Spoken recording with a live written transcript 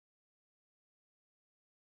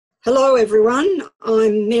Hello everyone,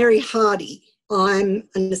 I'm Mary Hardy. I'm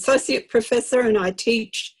an associate professor and I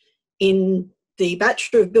teach in the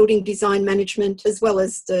Bachelor of Building Design Management as well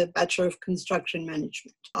as the Bachelor of Construction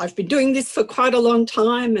Management. I've been doing this for quite a long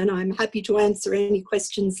time and I'm happy to answer any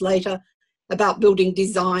questions later about building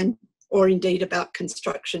design or indeed about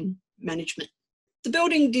construction management. The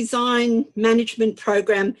Building Design Management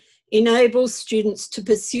program enables students to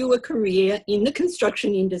pursue a career in the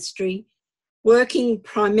construction industry, working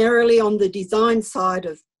primarily on the design side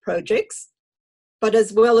of projects, but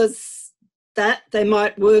as well as that, they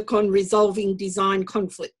might work on resolving design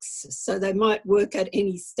conflicts. So they might work at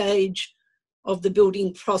any stage of the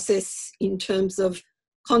building process in terms of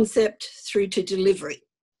concept through to delivery.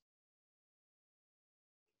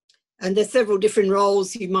 And there's several different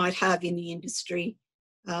roles you might have in the industry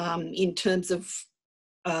in terms of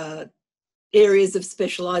areas of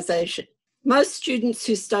specialisation. Most students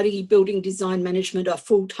who study building design management are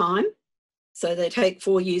full-time, so they take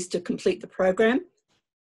 4 years to complete the program,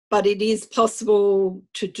 but it is possible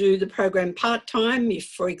to do the program part-time if,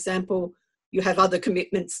 for example, you have other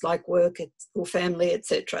commitments like work or family,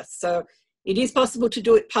 etc. So it is possible to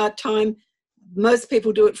do it part-time. Most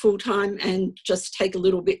people do it full-time and just take a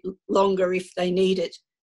little bit longer if they need it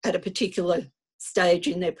at a particular stage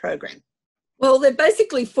in their program. Well, there are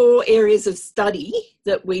basically 4 areas of study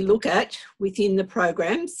that we look at within the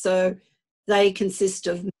program. So they consist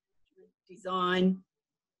of design,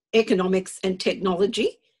 economics and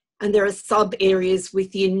technology. And there are sub-areas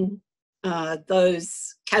within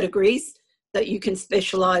those categories that you can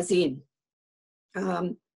specialise in.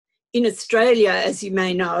 In Australia, as you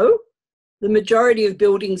may know, the majority of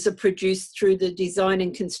buildings are produced through the design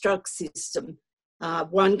and construct system.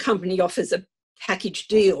 One company offers a package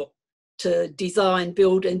deal to design,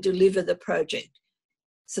 build and deliver the project.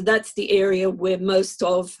 So that's the area where most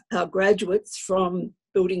of our graduates from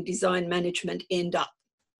building design management end up.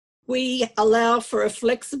 We allow for a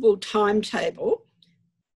flexible timetable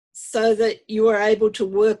so that you are able to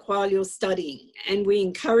work while you're studying, and we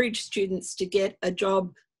encourage students to get a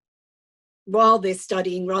job while they're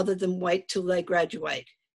studying rather than wait till they graduate.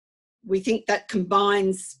 We think that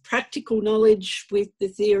combines practical knowledge with the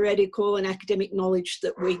theoretical and academic knowledge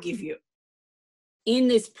that we give you. In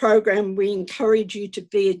this program, we encourage you to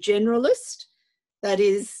be a generalist. That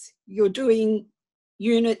is, you're doing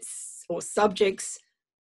units or subjects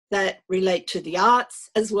that relate to the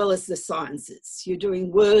arts as well as the sciences. You're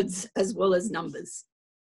doing words as well as numbers.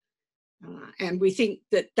 And we think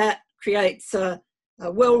that that creates a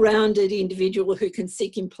well-rounded individual who can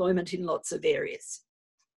seek employment in lots of areas.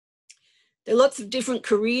 There are lots of different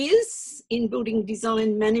careers in building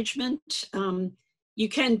design management. You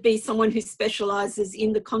can be someone who specialises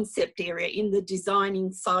in the concept area, in the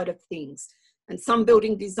designing side of things. And some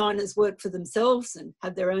building designers work for themselves and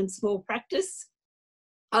have their own small practice.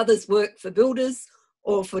 Others work for builders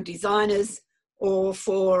or for designers or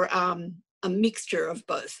for a mixture of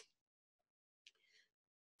both.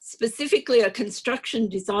 Specifically, a construction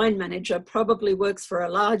design manager probably works for a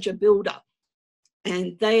larger builder,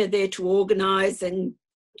 and they are there to organise and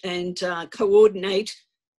coordinate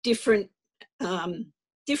different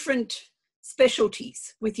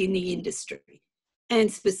specialties within the industry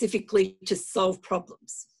and specifically to solve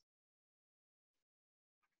problems.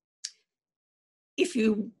 If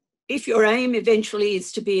your aim eventually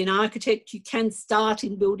is to be an architect, you can start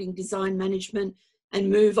in building design management and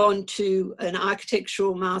move on to an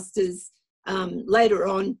architectural master's later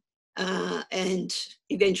on and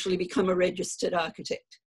eventually become a registered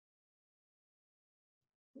architect.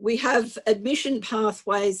 We have admission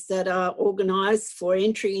pathways that are organised for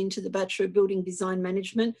entry into the Bachelor of Building Design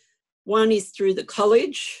Management. One is through the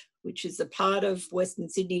college, which is a part of Western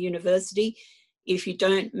Sydney University. If you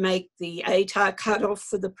don't make the ATAR cutoff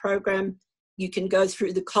for the program, you can go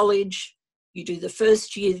through the college. You do the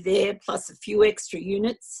first year there plus a few extra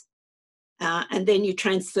units, and then you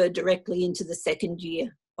transfer directly into the second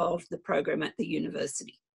year of the program at the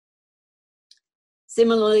university.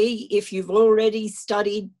 Similarly, if you've already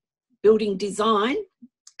studied building design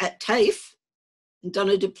at TAFE and done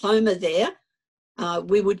a diploma there,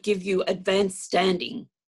 we would give you advanced standing.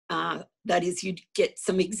 That is, you'd get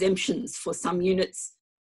some exemptions for some units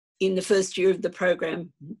in the first year of the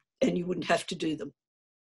program and you wouldn't have to do them.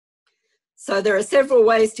 So there are several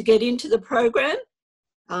ways to get into the program,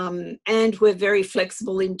 and we're very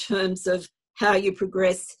flexible in terms of how you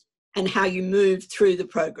progress and how you move through the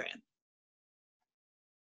program.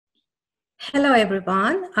 Hello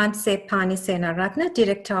everyone, I'm Sepani Senaratne,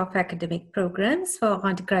 Director of Academic Programs for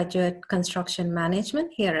Undergraduate Construction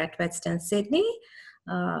Management here at Western Sydney.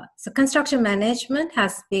 So construction management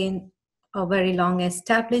has been a very long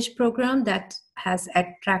established program that has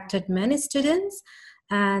attracted many students.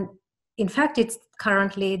 And in fact, it's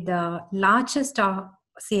currently the largest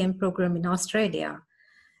CM program in Australia.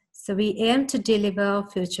 So we aim to deliver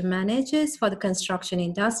future managers for the construction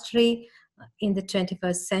industry in the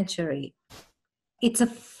 21st century. It's a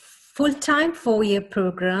full-time 4-year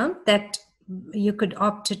program that you could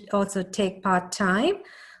opt to also take part-time,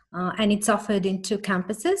 and it's offered in 2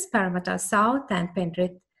 campuses, Parramatta South and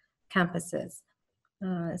Penrith campuses.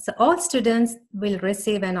 So all students will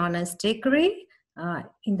receive an honours degree.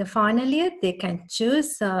 In the final year, they can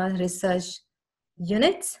choose research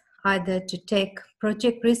units, either to take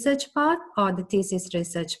project research path or the thesis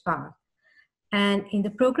research path. And in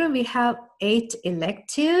the program, we have 8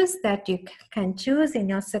 electives that you can choose in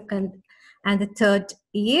your second and the third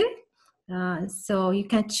year. So you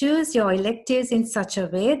can choose your electives in such a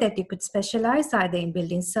way that you could specialize either in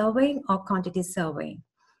building surveying or quantity surveying.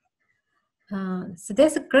 So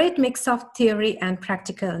there's a great mix of theory and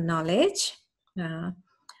practical knowledge.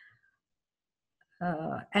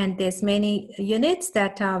 And there's many units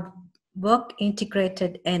that are work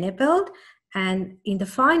integrated enabled. And in the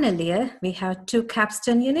final year, we have 2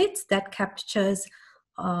 capstone units that captures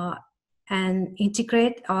and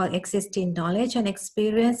integrate our existing knowledge and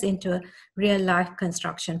experience into real life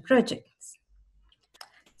construction projects.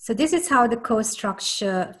 So this is how the course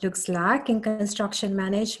structure looks like in construction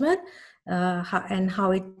management, and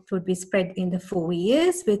how it would be spread in the 4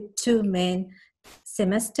 years with 2 main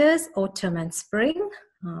semesters, autumn and spring.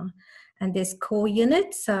 And there's core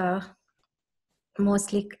units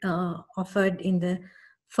mostly offered in the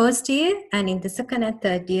first year, and in the second and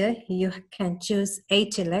third year you can choose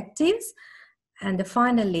 8 electives, and the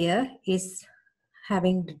final year is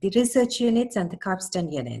having the research units and the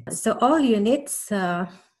capstone units. So all units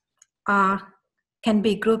can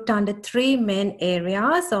be grouped under 3 main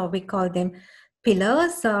areas, or we call them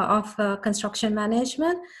pillars of construction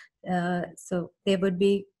management. So there would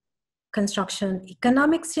be construction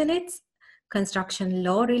economics units, construction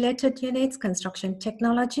law related units, construction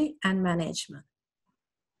technology, and management.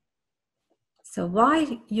 So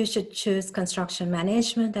why you should choose construction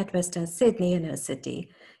management at Western Sydney University?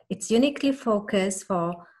 It's uniquely focused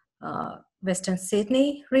for Western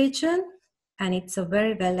Sydney region, and it's a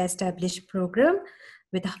very well established program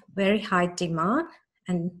with very high demand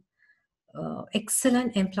and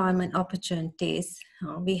excellent employment opportunities.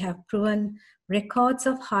 We have proven records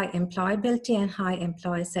of high employability and high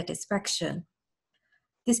employee satisfaction.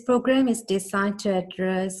 This program is designed to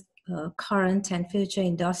address current and future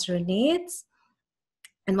industrial needs.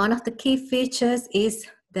 And one of the key features is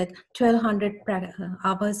that 1,200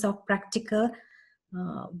 hours of practical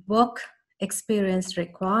work experience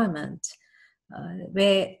requirement,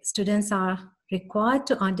 where students are required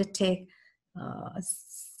to undertake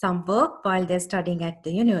some work while they're studying at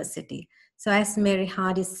the university. So as Mary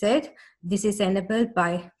Hardy said, this is enabled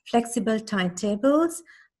by flexible timetables,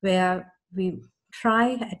 where we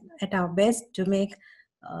try at our best to make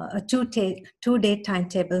a two-day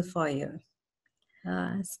timetable for you.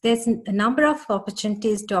 There's a number of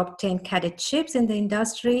opportunities to obtain cadetships in the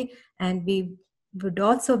industry, and we would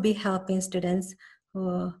also be helping students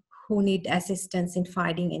who need assistance in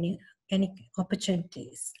finding any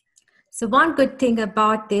opportunities. So one good thing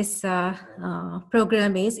about this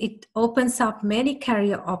program is it opens up many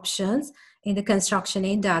career options in the construction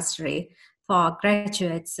industry for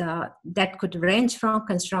graduates that could range from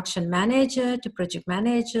construction manager to project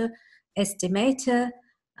manager, estimator,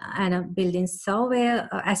 and a building surveyor,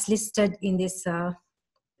 as listed in this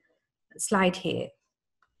slide here.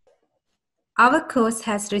 Our course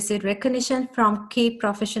has received recognition from key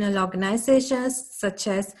professional organizations such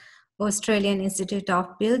as Australian Institute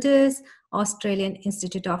of Builders, Australian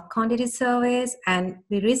Institute of Quantity Surveyors, and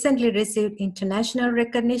we recently received international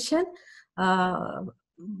recognition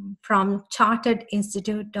from Chartered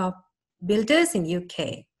Institute of Builders in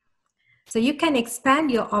UK. So you can expand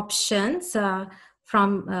your options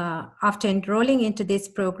from after enrolling into this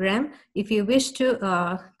program. If you wish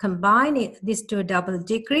to combine this to a double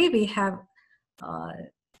degree, we have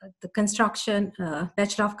the construction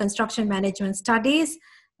Bachelor of Construction Management Studies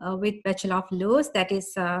with Bachelor of Laws that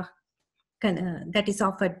is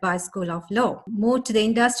offered by School of Law. Move to the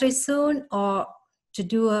industry soon, or to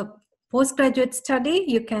do a postgraduate study,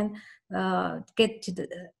 you can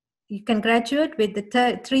graduate with the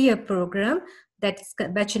 3-year program, that's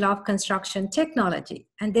Bachelor of Construction Technology.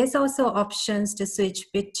 And there's also options to switch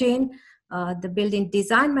between the Building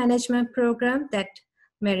Design Management program that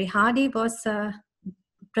Mary Hardy was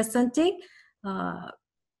presenting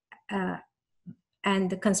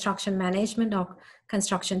and the construction management of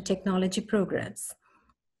construction technology programs.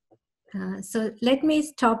 So let me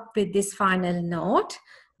stop with this final note.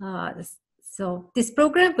 So this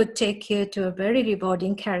program would take you to a very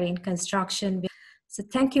rewarding career in construction. So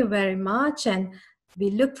thank you very much, and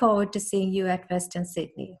we look forward to seeing you at Western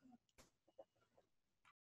Sydney.